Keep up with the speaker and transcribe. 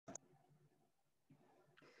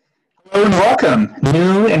Hello and welcome,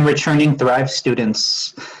 new and returning Thrive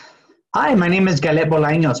students. Hi, my name is Galet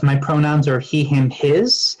Bolaños. My pronouns are he, him,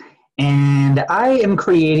 his, and I am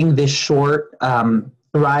creating this short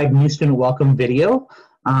Thrive New Student Welcome video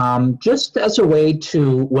just as a way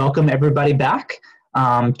to welcome everybody back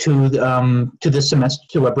to the semester,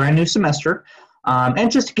 to a brand new semester,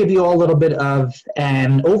 and just to give you all a little bit of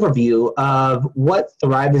an overview of what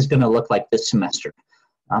Thrive is going to look like this semester.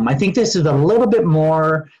 I think this is a little bit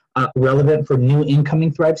more relevant for new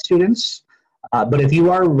incoming Thrive students. But if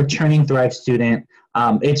you are a returning Thrive student,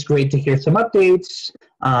 it's great to hear some updates.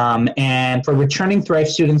 And for returning Thrive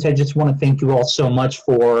students, I just want to thank you all so much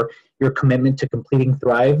for your commitment to completing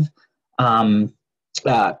Thrive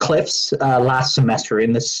Cliffs last semester.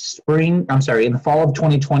 In the fall of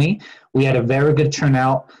 2020, we had a very good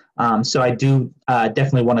turnout. So I do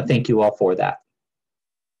definitely want to thank you all for that.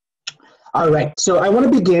 All right, so I want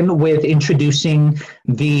to begin with introducing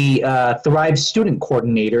the Thrive Student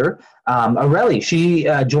Coordinator, Aurelie. She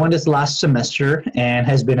joined us last semester and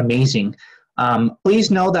has been amazing.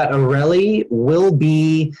 Please know that Aurelie will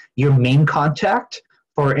be your main contact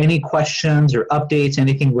for any questions or updates,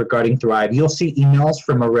 anything regarding Thrive. You'll see emails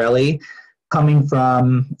from Aurelie coming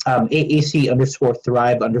from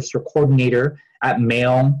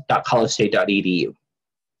AAC_Thrive_coordinator@mail.collegestate.edu.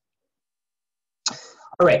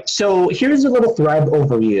 All right, so here's a little Thrive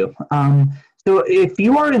overview. So if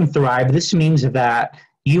you are in Thrive, this means that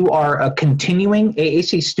you are a continuing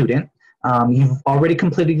AAC student. You've already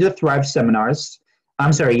completed your Thrive seminars,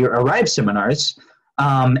 your Arrive seminars,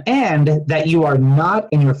 and that you are not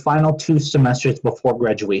in your final 2 semesters before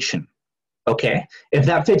graduation. Okay, if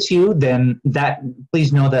that fits you, then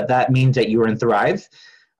please know that means that you are in Thrive.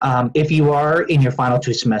 If you are in your final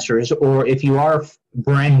 2 semesters, or if you are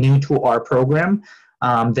brand new to our program,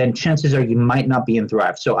 then chances are you might not be in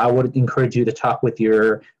Thrive. So I would encourage you to talk with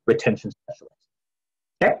your retention specialist.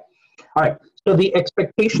 Okay? All right. So the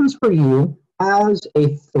expectations for you as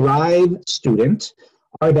a Thrive student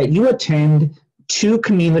are that you attend 2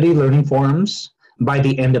 community learning forums by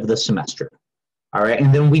the end of the semester. All right.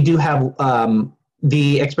 And then we do have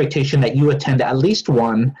the expectation that you attend at least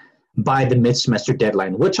 1 by the mid-semester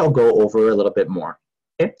deadline, which I'll go over a little bit more.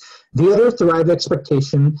 Okay? The other Thrive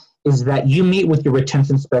expectation is that you meet with your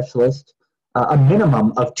retention specialist a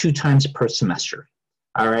minimum of 2 times per semester.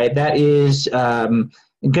 All right, that is going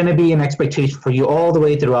to be an expectation for you all the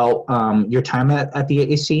way throughout your time at the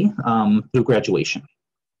AAC through graduation.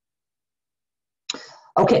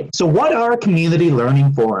 Okay, so what are community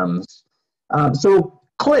learning forums? So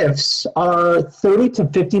CLIFs are 30 to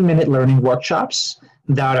 50-minute learning workshops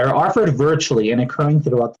that are offered virtually and occurring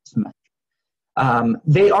throughout the semester.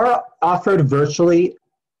 They are offered virtually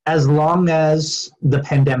as long as the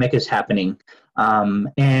pandemic is happening.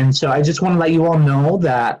 And so I just want to let you all know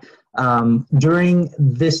that during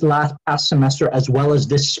this past semester, as well as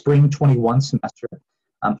this spring 21 semester,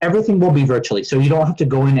 everything will be virtually. So you don't have to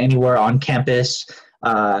go in anywhere on campus,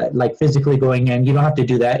 like physically going in. You don't have to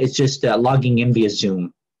do that. It's just logging in via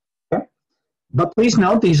Zoom. Okay? But please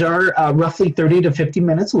note, these are roughly 30 to 50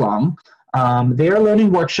 minutes long. They are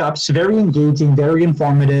learning workshops, very engaging, very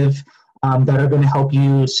informative, that are going to help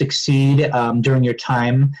you succeed during your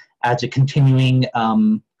time as a continuing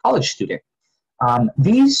college student.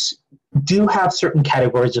 These do have certain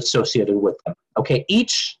categories associated with them. Okay,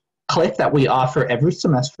 each CLIF that we offer every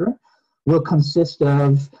semester will consist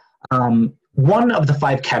of one of the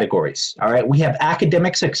 5 categories. All right, we have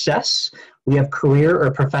academic success, we have career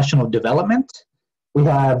or professional development, we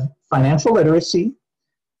have financial literacy,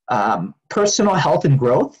 personal health and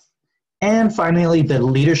growth, and finally, the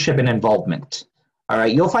leadership and involvement. All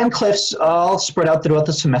right, you'll find CLIFs all spread out throughout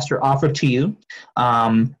the semester offered to you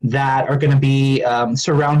that are going to be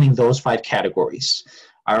surrounding those 5 categories.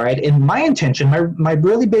 All right, and my intention, my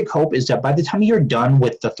really big hope is that by the time you're done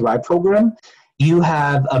with the Thrive program, you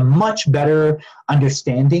have a much better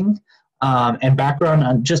understanding and background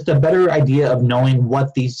on just a better idea of knowing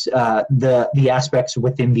what these the aspects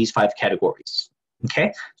within these 5 categories.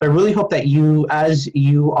 Okay, so I really hope that you, as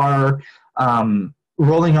you are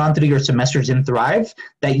rolling on through your semesters in Thrive,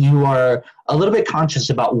 that you are a little bit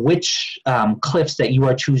conscious about which CLIFs that you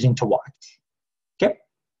are choosing to watch. Okay.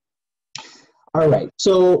 All right.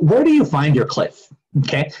 So where do you find your CLIF?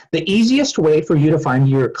 Okay. The easiest way for you to find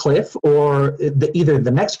your CLIF, or either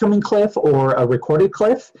the next coming CLIF or a recorded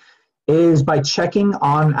CLIF, is by checking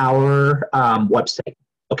on our website.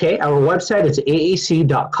 Okay, our website is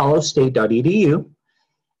aac.collegestate.edu,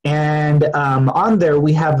 and on there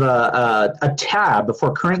we have a tab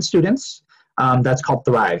for current students that's called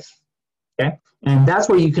Thrive. Okay, and that's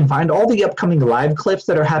where you can find all the upcoming live clips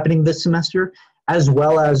that are happening this semester, as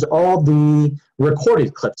well as all the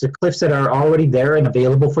recorded clips, the clips that are already there and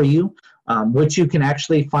available for you, which you can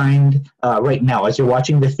actually find right now. As you're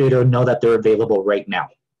watching this video, know that they're available right now.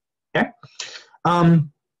 Okay.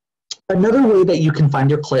 Another way that you can find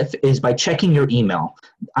your clip is by checking your email.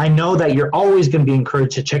 I know that you're always going to be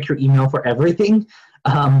encouraged to check your email for everything,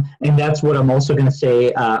 and that's what I'm also going to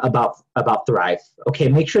say about Thrive. Okay,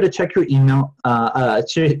 make sure to check your email,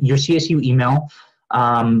 your CSU email.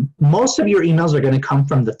 Most of your emails are going to come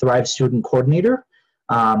from the Thrive Student Coordinator,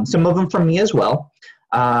 some of them from me as well.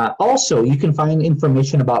 Also, you can find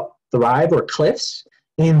information about Thrive or Cliffs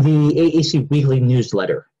in the AAC weekly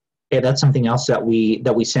newsletter. Okay, that's something else that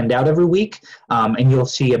we send out every week, and you'll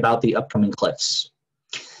see about the upcoming cliffs.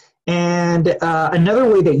 And another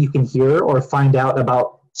way that you can hear or find out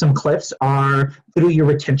about some cliffs are through your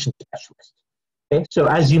retention specialist. Okay, so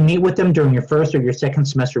as you meet with them during your first or your second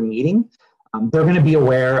semester meeting, they're going to be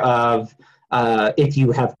aware of if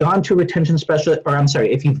you have gone to a retention specialist, or I'm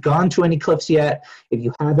sorry, if you've gone to any cliffs yet, if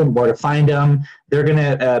you haven't, where to find them. They're going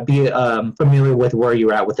to be familiar with where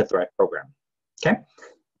you're at with the Thrive program. Okay.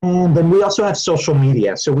 And then we also have social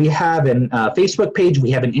media. So we have a Facebook page, we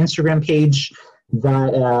have an Instagram page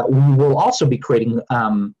that we will also be creating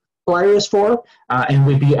flyers for, and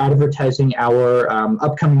we'll be advertising our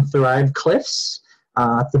upcoming Thrive Cliffs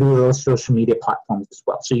through those social media platforms as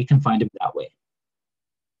well. So you can find them that way.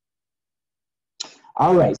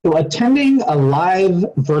 All right, so attending a live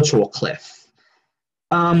virtual cliff.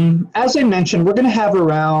 As I mentioned, we're going to have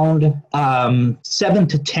around 7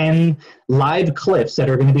 to 10 live cliffs that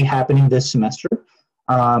are going to be happening this semester.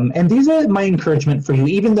 And these are my encouragement for you,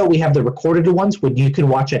 even though we have the recorded ones, which you can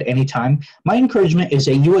watch at any time. My encouragement is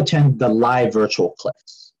that you attend the live virtual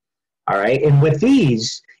cliffs. All right, and with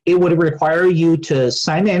these, it would require you to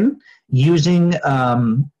sign in using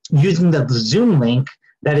the Zoom link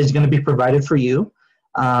that is going to be provided for you.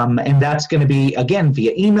 And that's going to be, again,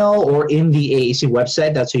 via email or in the AAC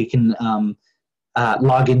website. That's so you can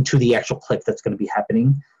log into the actual clip that's going to be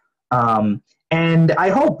happening. And I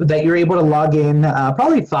hope that you're able to log in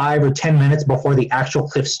probably 5 or 10 minutes before the actual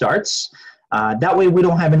clip starts. That way we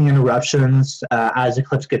don't have any interruptions as the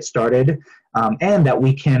clips get started, and that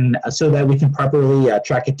we can, so that we can properly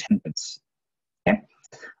track attendance. Okay.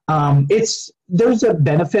 There's a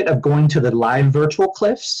benefit of going to the live virtual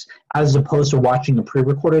cliffs as opposed to watching a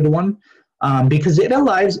pre-recorded one, because it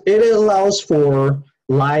allows for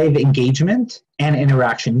live engagement and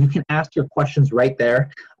interaction. You can ask your questions right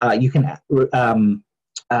there. You can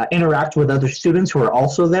interact with other students who are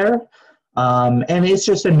also there. And it's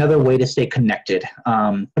just another way to stay connected,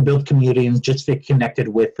 to build community and just stay connected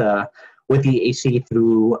with the AAC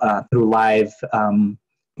through live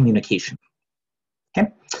communication. Okay.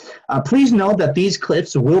 Please know that these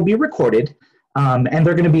clips will be recorded, and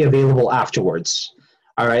they're going to be available afterwards.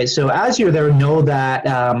 All right. So as you're there, know that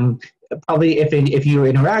probably if you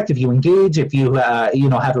interact, if you engage, if you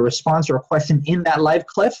have a response or a question in that live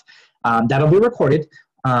clip, that'll be recorded,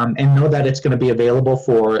 and know that it's going to be available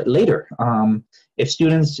for later. If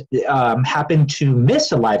students happen to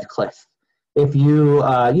miss a live clip, if you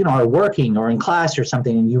are working or in class or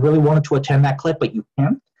something and you really wanted to attend that clip but you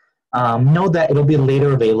can't, know that it'll be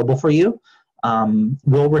later available for you.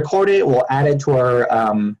 We'll record it. We'll add it to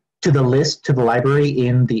our to the list, to the library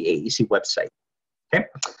in the AAC website. Okay.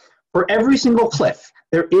 For every single clip,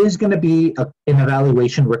 there is going to be an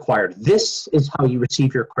evaluation required. This is how you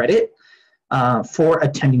receive your credit for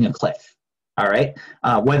attending a clip. All right.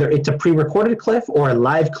 Whether it's a pre-recorded clip or a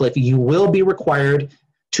live clip, you will be required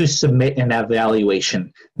to submit an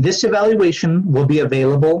evaluation. This evaluation will be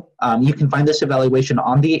available. You can find this evaluation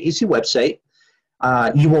on the AAC website.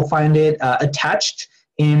 You will find it attached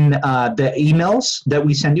in the emails that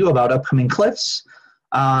we send you about upcoming clips.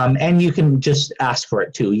 And you can just ask for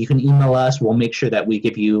it too. You can email us. We'll make sure that we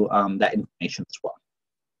give you that information as well.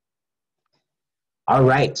 All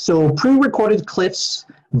right, so pre-recorded clips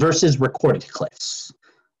versus recorded clips.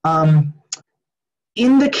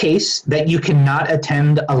 In the case that you cannot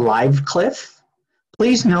attend a live clip,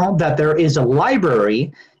 please know that there is a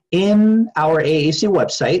library in our AAC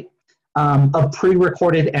website of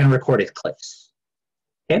pre-recorded and recorded clips.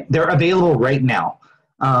 Okay? They're available right now.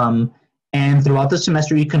 And throughout the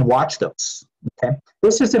semester, you can watch those. Okay?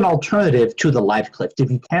 This is an alternative to the live clip. If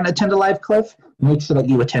you can't attend a live clip, make sure that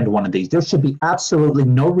you attend one of these. There should be absolutely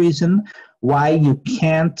no reason why you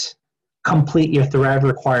can't complete your Thrive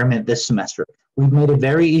requirement this semester. We've made it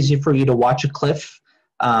very easy for you to watch a clip,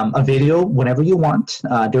 a video, whenever you want,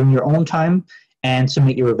 during your own time, and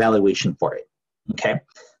submit your evaluation for it. Okay?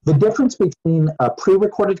 The difference between a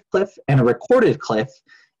pre-recorded clip and a recorded clip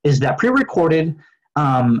is that pre-recorded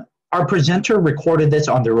our presenter recorded this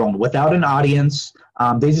on their own without an audience.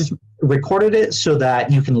 They just recorded it so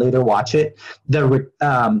that you can later watch it. The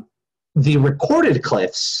recorded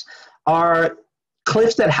cliffs are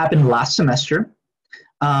cliffs that happened last semester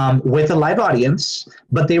with a live audience,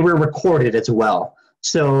 but they were recorded as well.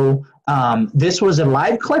 So this was a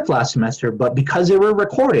live clip last semester, but because they were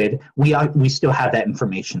recorded, we still have that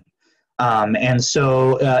information. And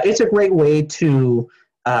so it's a great way to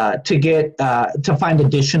find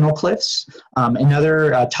additional clips and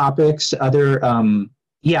other topics, other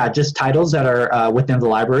just titles that are within the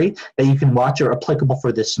library that you can watch or applicable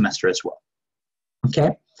for this semester as well.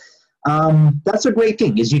 Okay. That's a great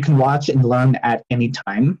thing, is you can watch and learn at any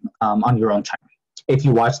time on your own time if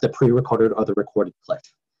you watch the pre-recorded or the recorded clip.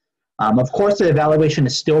 Of course, the evaluation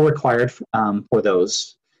is still required for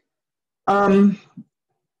those.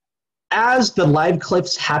 As the live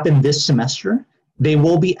clips happen this semester, they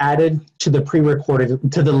will be added to the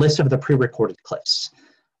list of the pre-recorded clips.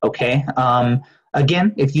 Okay.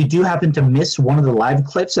 Again, if you do happen to miss one of the live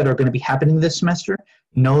clips that are going to be happening this semester,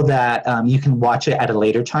 know that you can watch it at a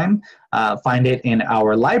later time. Find it in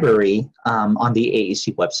our library on the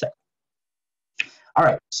AAC website. All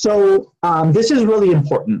right, so this is really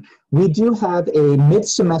important. We do have a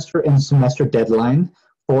mid-semester and semester deadline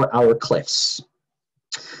for our cliffs.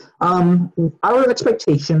 Our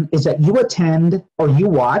expectation is that you attend or you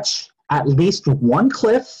watch at least one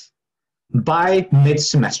cliff by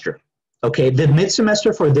mid-semester. Okay, the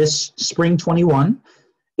mid-semester for this spring 21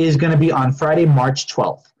 is going to be on Friday, March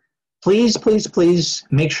 12th. Please, please, please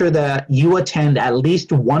make sure that you attend at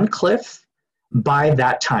least one cliff by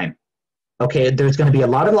that time. Okay, there's going to be a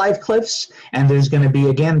lot of live cliffs, and there's going to be,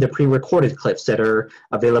 again, the pre-recorded clips that are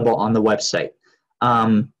available on the website.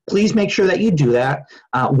 Please make sure that you do that.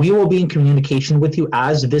 We will be in communication with you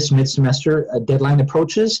as this mid-semester deadline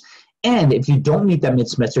approaches. And if you don't meet that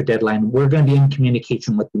mid-semester deadline, we're going to be in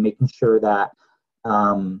communication with you, making sure that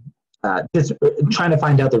just trying to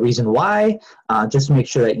find out the reason why, just to make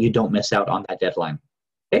sure that you don't miss out on that deadline.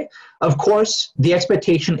 Okay? Of course, the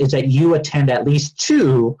expectation is that you attend at least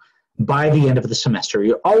 2 by the end of the semester.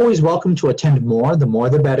 You're always welcome to attend more. The more,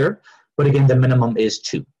 the better. But again, the minimum is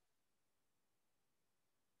 2.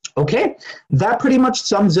 Okay, that pretty much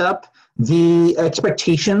sums up the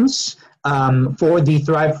expectations for the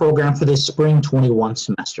Thrive program for this spring 21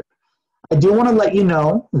 semester. I do want to let you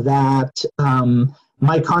know that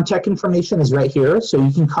my contact information is right here, so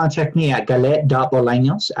you can contact me at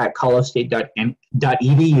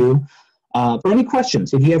galet.bolaños@colorstate.edu for any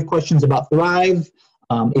questions. If you have questions about Thrive,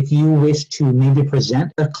 if you wish to maybe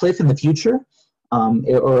present a cliff in the future,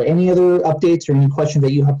 or any other updates or any questions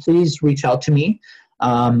that you have, please reach out to me.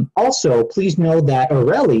 Also, please know that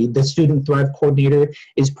Aurelie, the Student Thrive Coordinator,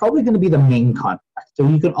 is probably going to be the main contact. So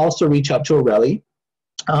you can also reach out to Aurelie.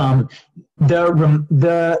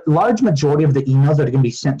 The large majority of the emails that are going to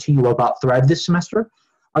be sent to you about Thrive this semester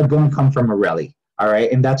are going to come from Aurelie. All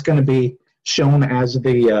right, and that's going to be shown as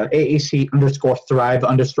the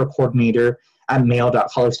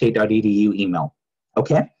AAC_Thrive_coordinator@mail.colorstate.edu email.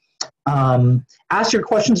 Okay. Ask your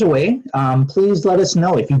questions away. Please let us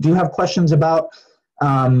know if you do have questions about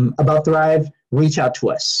Thrive. Reach out to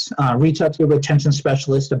us. Reach out to your retention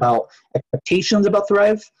specialist about expectations about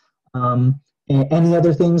Thrive. And any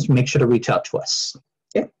other things, make sure to reach out to us.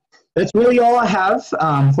 Okay, that's really all I have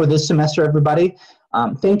for this semester, everybody.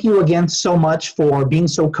 Thank you again so much for being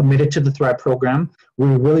so committed to the Thrive program. We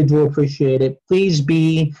really do appreciate it. Please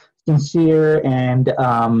be sincere and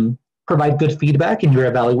provide good feedback in your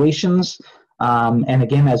evaluations. And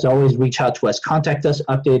again, as always, reach out to us, contact us,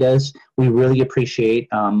 update us. We really appreciate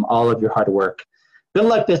all of your hard work. Good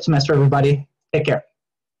luck this semester, everybody. Take care.